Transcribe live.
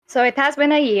So it has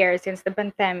been a year since the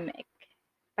pandemic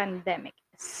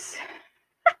is.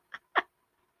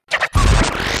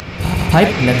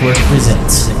 Pipe Network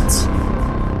presents.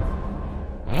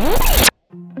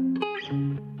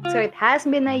 So it has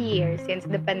been a year since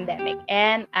the pandemic,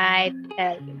 and I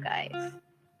tell you guys,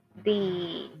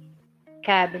 the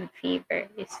cabin fever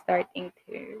is starting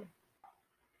to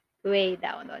weigh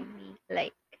down on me.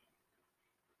 Like,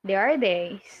 there are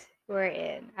days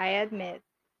wherein I admit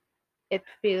it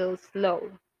feels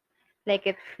low. Like,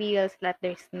 it feels that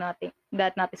there's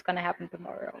nothing's gonna happen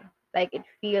tomorrow. Like, it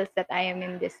feels that I am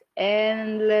in this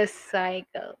endless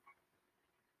cycle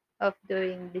of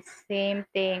doing the same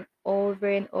thing over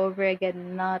and over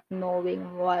again, not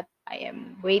knowing what I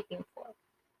am waiting for.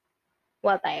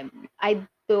 What I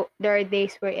do There are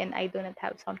days wherein I do not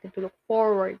have something to look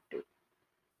forward to.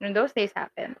 When those days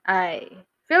happen, I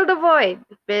fill the void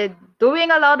with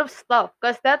doing a lot of stuff.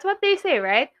 Because that's what they say,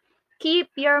 right? Keep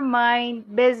your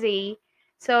mind busy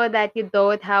so that you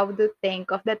don't have to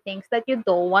think of the things that you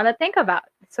don't want to think about.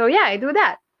 So yeah, I do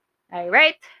that. I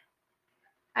write,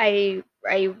 I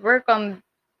work on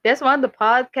this one, the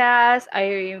podcast.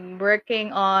 I'm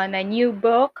working on a new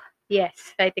book.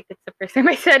 Yes, I think it's the first time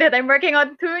I said it. I'm working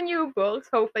on two new books.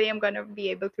 Hopefully, I'm gonna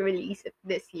be able to release it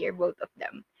this year, both of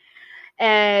them.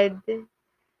 And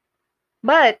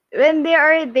but when there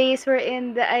are days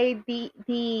wherein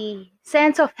the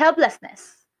sense of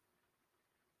helplessness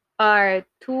are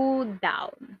too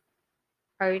down,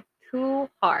 are too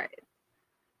hard,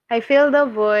 I fill the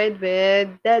void with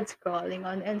dead scrolling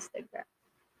on Instagram,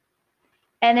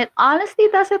 and it honestly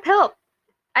doesn't help.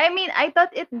 I mean, I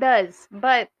thought it does,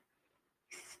 but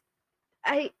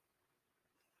I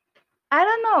I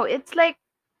don't know. It's like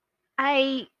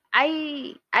I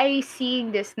see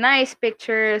these nice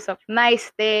pictures of nice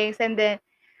things, and then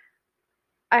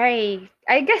I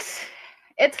guess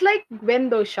it's like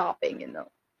window shopping,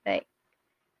 like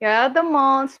you're at the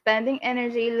mall spending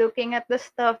energy looking at the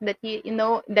stuff that you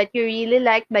know that you really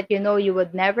like, but you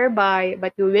would never buy,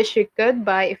 but you wish you could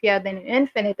buy if you had an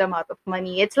infinite amount of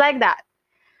money. It's like that,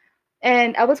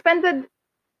 and I would spend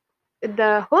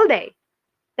the whole day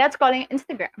that's calling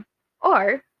Instagram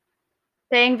or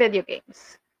playing video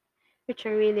games, which I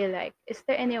really like. Is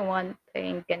there anyone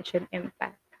playing Genshin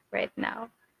Impact right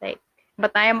now? Like,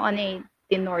 but I am on the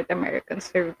North American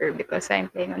server because I'm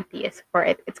playing on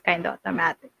PS4. It's kind of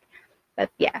automatic. But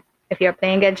yeah, if you're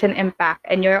playing Genshin Impact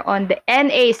and you're on the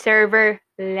NA server,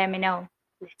 let me know.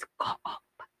 Let's go up.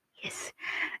 Yes,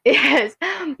 yes.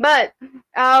 But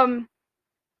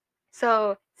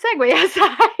so segue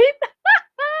aside,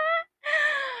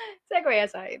 segue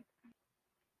aside.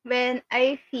 When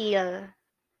I feel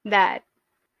that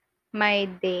my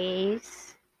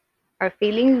days are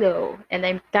feeling low and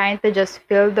I'm trying to just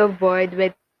fill the void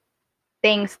with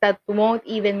things that won't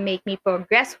even make me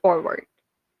progress forward,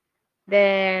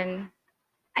 then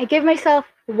I give myself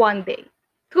 1 day,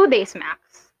 2 days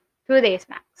max, 2 days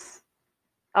max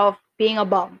of being a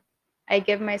bum. I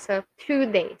give myself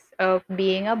 2 days of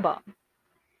being a bum.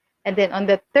 And then on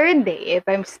the third day, if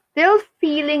I'm still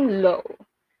feeling low,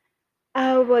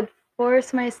 I would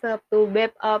force myself to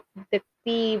whip up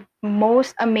the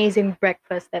most amazing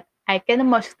breakfast that I can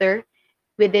muster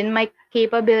within my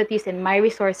capabilities and my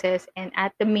resources. And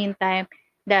at the meantime,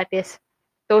 that is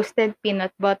toasted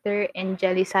peanut butter and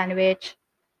jelly sandwich.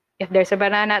 If there's a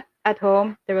banana at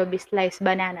home, there will be sliced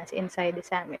bananas inside the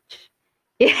sandwich.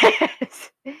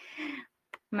 Yes.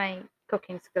 My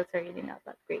cooking skills are really not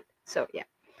that great. So, yeah.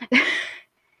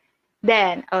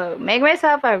 Then I'll make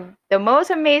myself the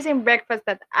most amazing breakfast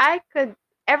that I could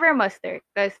ever muster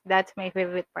because that's my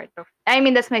favorite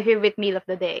that's my favorite meal of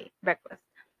the day, breakfast.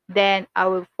 Then I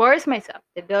will force myself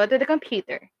to go to the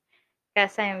computer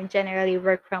because I'm generally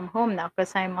work from home now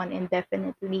because I'm on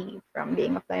indefinite leave from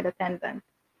being a flight attendant.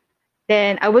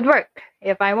 Then I would work.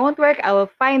 If I won't work, I will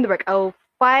find work. I will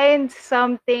find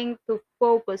something to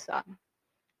focus on.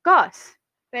 Because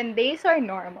when days are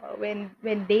normal,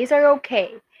 when days are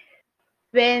okay,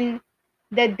 when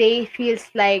the day feels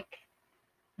like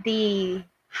the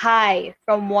high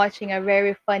from watching a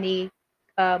very funny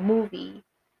movie,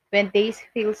 when days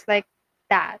feels like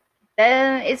that,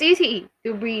 then it's easy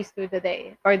to breeze through the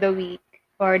day or the week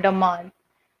or the month.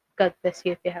 God bless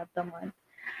you if you have the month.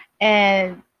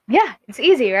 And yeah, it's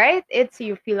easy, right? It's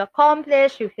you feel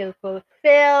accomplished, you feel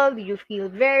fulfilled, you feel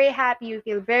very happy, you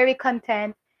feel very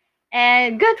content.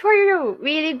 And good for you.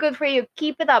 Really good for you.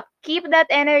 Keep it up. Keep that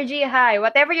energy high.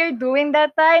 Whatever you're doing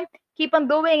that time, keep on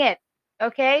doing it.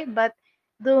 Okay? But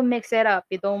do mix it up.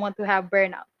 You don't want to have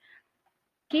burnout.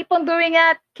 Keep on doing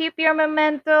it. Keep your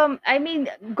momentum. I mean,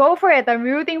 go for it. I'm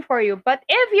rooting for you. But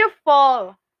if you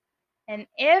fall And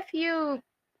if you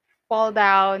fall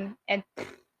down and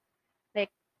like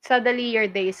suddenly your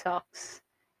day sucks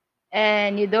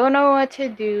and you don't know what to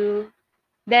do,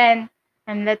 then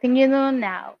I'm letting you know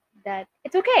now that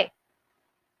it's okay.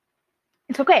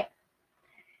 It's okay.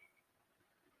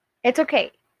 It's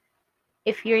okay.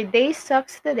 If your day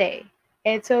sucks today,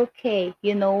 it's okay.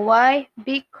 You know why?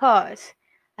 Because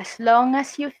as long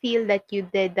as you feel that you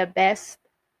did the best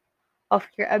of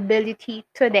your ability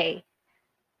today,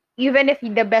 even if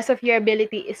the best of your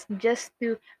ability is just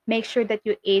to make sure that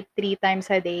you ate 3 times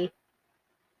a day,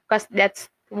 because that's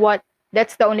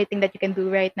the only thing that you can do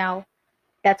right now.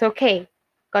 That's okay.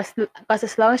 Because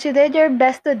as long as you did your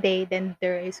best today, then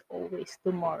there is always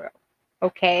tomorrow.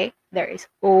 Okay? There is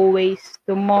always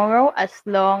tomorrow as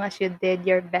long as you did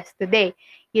your best today.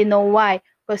 You know why?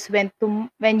 Because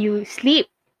when you sleep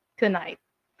tonight,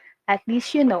 at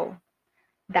least you know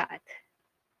that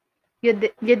you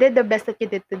did the best that you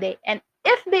did today. And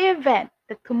if the event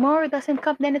that tomorrow doesn't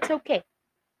come, then it's okay.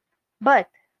 But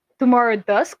tomorrow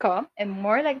does come, and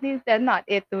more likely than not,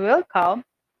 it will come,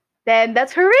 then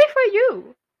that's hooray for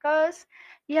you. Because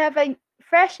you have a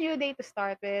fresh new day to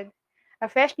start with, a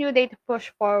fresh new day to push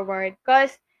forward.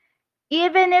 Because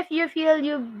even if you feel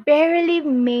you barely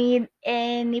made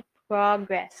any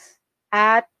progress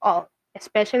at all,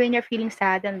 especially when you're feeling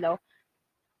sad and low,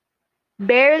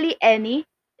 barely any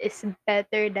is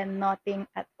better than nothing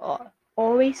at all.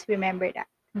 Always remember that.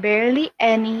 Barely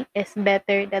any is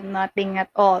better than nothing at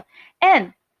all.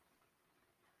 And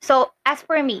so, as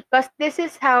for me, because this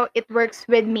is how it works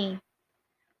with me,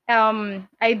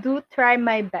 I do try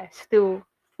my best to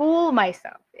fool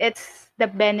myself. It's the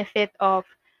benefit of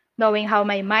knowing how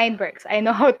my mind works. I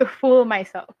know how to fool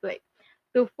myself. Like,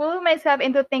 to fool myself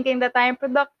into thinking that I'm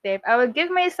productive, I will give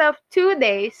myself 2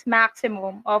 days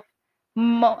maximum of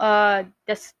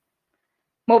just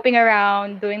moping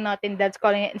around, doing nothing. That's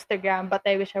calling it Instagram, but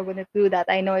I wish I wouldn't do that.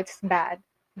 I know it's bad.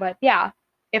 But yeah,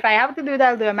 if I have to do that,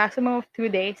 I'll do a maximum of 2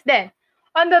 days. Then,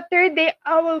 on the third day,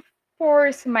 I will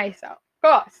force myself.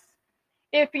 Cause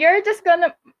if you're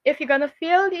gonna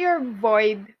fill your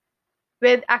void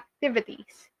with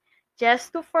activities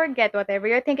just to forget whatever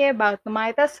you're thinking about,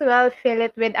 might as well fill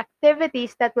it with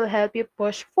activities that will help you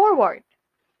push forward.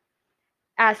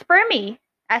 As for me,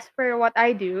 as for what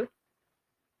I do,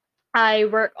 I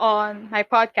work on my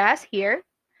podcast here.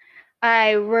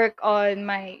 I work on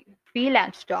my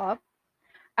freelance job.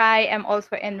 I am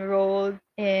also enrolled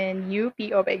in UP.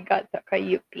 Oh my God, saka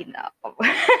UP now.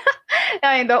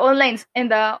 In the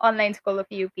online school of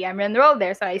UP, I'm enrolled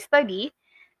there, so I study.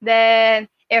 Then,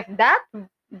 if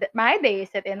my day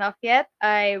isn't enough yet,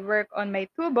 I work on my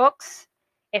 2 books.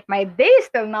 If my day is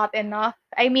still not enough,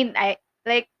 I mean, I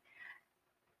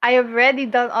have already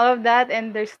done all of that,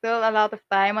 and there's still a lot of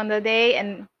time on the day.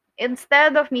 And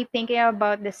instead of me thinking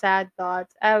about the sad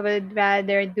thoughts, I would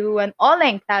rather do an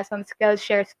online class on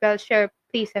Skillshare. Skillshare,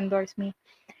 please endorse me.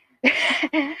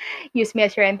 Use me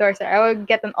as your endorser. I will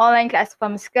get an online class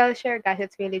from Skillshare, guys.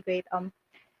 It's really great.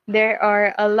 There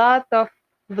are a lot of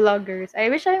vloggers. I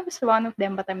wish I was one of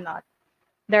them, but I'm not.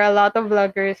 There are a lot of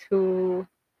vloggers who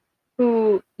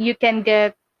you can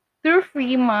get 2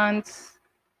 free months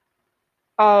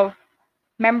of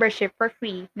membership for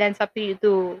free. Then it's up to you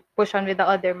to push on with the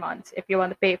other months if you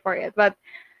want to pay for it. But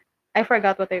I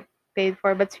forgot what I paid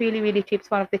for, but it's really, really cheap. It's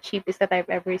one of the cheapest that I've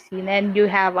ever seen. And you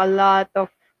have a lot of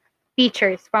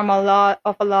features from a lot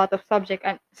of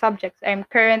subjects. I'm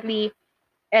currently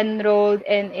enrolled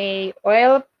in a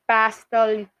oil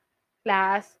pastel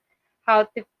class, how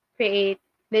to create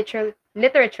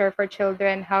literature for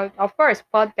children, how, of course,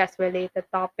 podcast related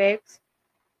topics,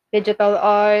 digital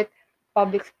art,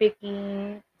 public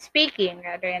speaking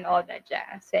rather, and all that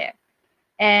jazz. Yeah.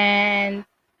 And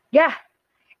yeah,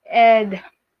 and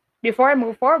before I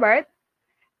move forward,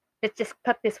 let's just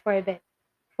cut this for a bit,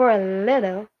 for a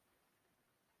little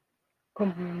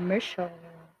commercial.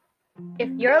 If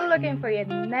you're looking for your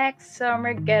next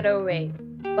summer getaway,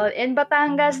 well, in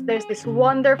Batangas, there's this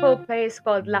wonderful place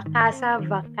called La Casa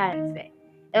Vacance.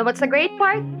 And what's the great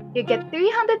part? You get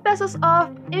 300 pesos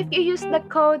off if you use the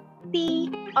code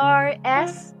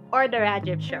TRS or the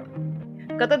Rajiv Show.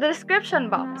 Go to the description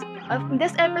box of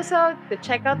this episode to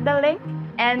check out the link.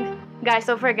 And guys,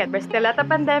 don't forget, we're still at a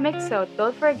pandemic, so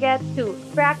don't forget to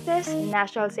practice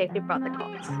national safety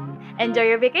protocols. Enjoy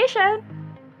your vacation!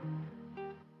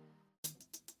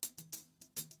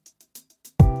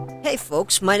 Hey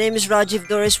folks, my name is Rajiv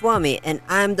Doreswamy and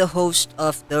I'm the host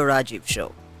of The Rajiv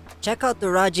Show. Check out The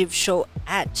Rajiv Show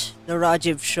at The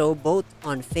Rajiv Show both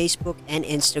on Facebook and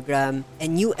Instagram,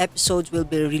 and new episodes will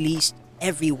be released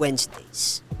every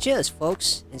Wednesdays. Cheers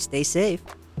folks, and stay safe.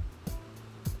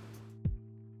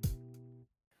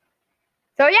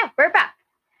 So yeah, we're back.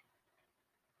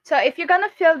 So if you're gonna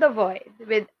fill the void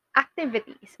with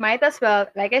activities, might as well,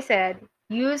 like I said,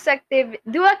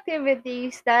 do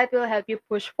activities that will help you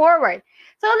push forward.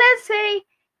 So let's say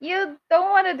you don't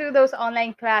want to do those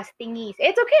online class thingies.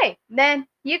 It's okay. Then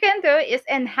you can do is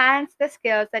enhance the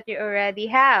skills that you already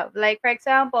have. Like for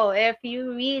example, if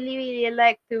you really, really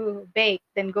like to bake,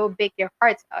 then go bake your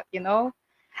hearts out,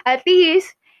 At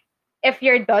least if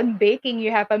you're done baking, you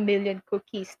have a million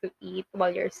cookies to eat while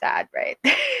you're sad, right?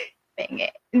 Dang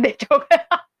it. The joke.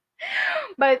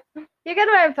 But you get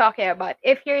what I'm talking about.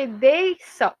 If your day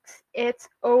sucks, it's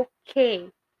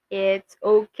okay. It's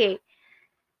okay.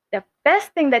 The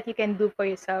best thing that you can do for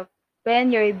yourself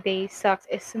when your day sucks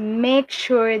is make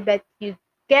sure that you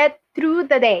get through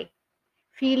the day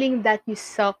feeling that you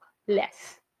suck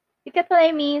less. You get what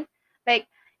I mean? Like,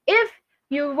 if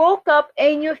you woke up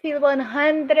and you feel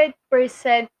 100%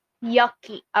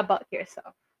 yucky about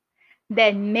yourself,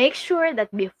 then make sure that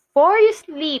before you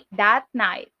sleep that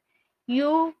night,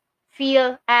 you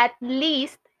feel at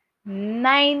least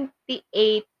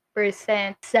 98%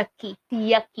 sucky,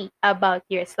 yucky about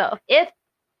yourself. If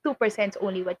 2% is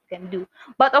only what you can do.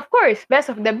 But of course, best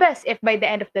of the best if by the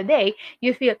end of the day,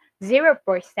 you feel 0%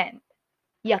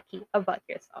 yucky about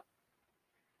yourself.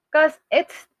 Because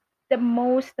it's the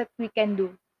most that we can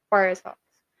do for ourselves.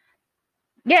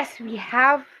 Yes, we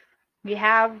have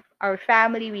our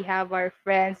family, we have our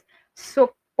friends.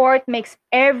 Support makes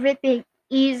everything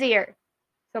easier.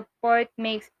 Support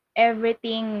makes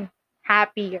everything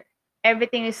happier.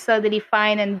 Everything is suddenly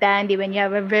fine and dandy when you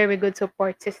have a very good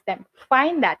support system.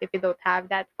 Find that if you don't have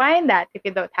that. Find that if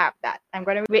you don't have that. I'm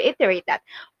going to reiterate that.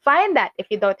 Find that if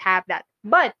you don't have that.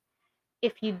 But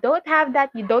if you don't have that,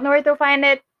 you don't know where to find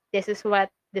it, this is what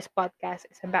this podcast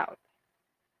is about.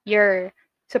 Your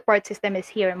support system is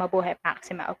here in Mabuhay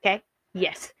Maxima, okay?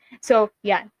 Yes. So,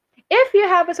 yeah. If you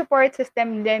have a support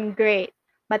system, then great.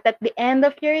 But at the end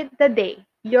of the day,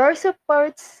 your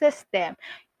support system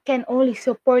can only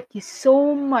support you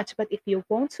so much. But if you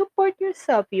won't support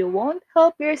yourself, you won't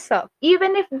help yourself.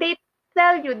 Even if they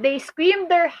tell you, they scream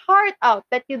their heart out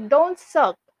that you don't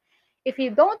suck. If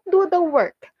you don't do the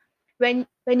work, when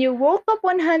you woke up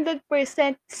 100%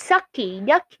 sucky,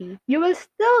 yucky, you will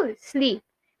still sleep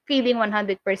feeling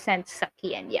 100%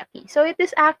 sucky and yucky. So it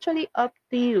is actually up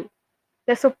to you.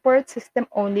 The support system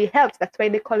only helps. That's why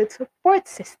they call it support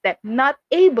system, not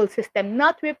able system,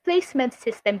 not replacement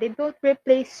system. They don't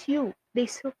replace you. They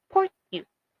support you,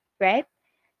 right?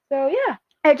 So yeah,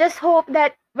 I just hope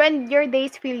that when your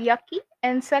days feel yucky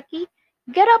and sucky,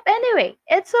 get up anyway.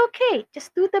 It's okay.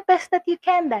 Just do the best that you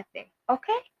can that day,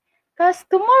 okay? Because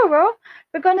tomorrow,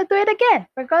 we're going to do it again.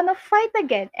 We're going to fight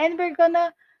again. And we're going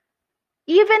to,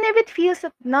 even if it feels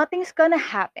that nothing's going to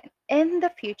happen in the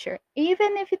future,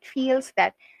 even if it feels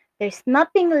that there's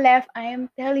nothing left, I am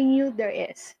telling you there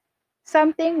is.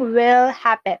 Something will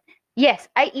happen. Yes,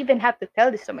 I even have to tell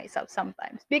this to myself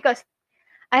sometimes because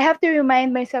I have to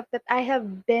remind myself that I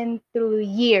have been through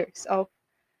years of,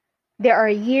 there are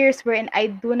years wherein I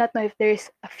do not know if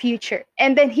there's a future.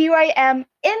 And then here I am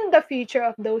in the future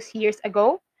of those years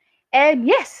ago. And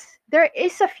yes, there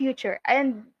is a future.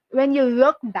 And when you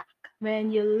look back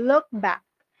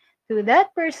to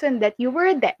that person that you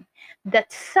were then, that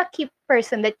sucky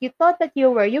person that you thought that you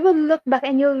were, you will look back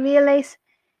and you'll realize,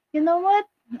 you know what?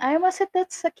 I wasn't that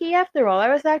sucky after all.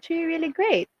 I was actually really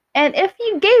great. And if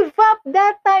you gave up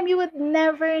that time, you would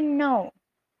never know.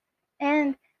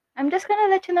 And I'm just gonna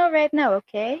let you know right now,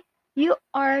 okay? You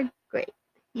are great.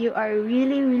 You are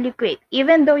really, really great.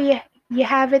 Even though you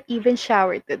haven't even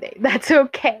showered today. That's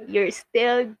okay. You're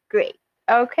still great.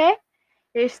 Okay?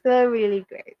 You're still really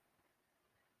great.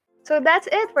 So that's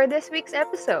it for this week's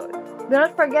episode. Do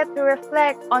not forget to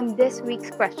reflect on this week's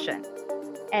question.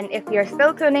 And if you're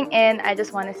still tuning in, I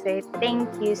just want to say thank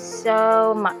you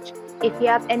so much. If you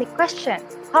have any questions,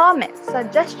 comments,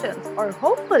 suggestions, or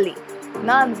hopefully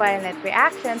non-violent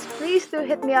reactions, please do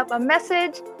hit me up a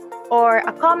message or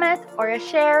a comment or a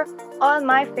share on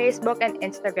my Facebook and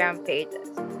Instagram pages.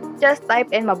 Just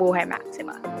type in Mabuhay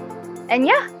Maxima. And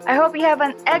yeah, I hope you have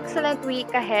an excellent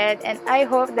week ahead, and I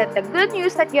hope that the good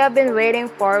news that you have been waiting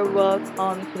for will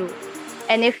come through.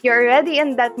 And if you're already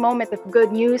in that moment of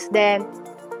good news, then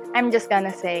I'm just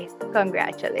gonna say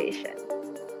congratulations.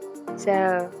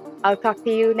 So I'll talk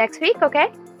to you next week,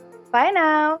 okay? Bye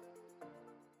now.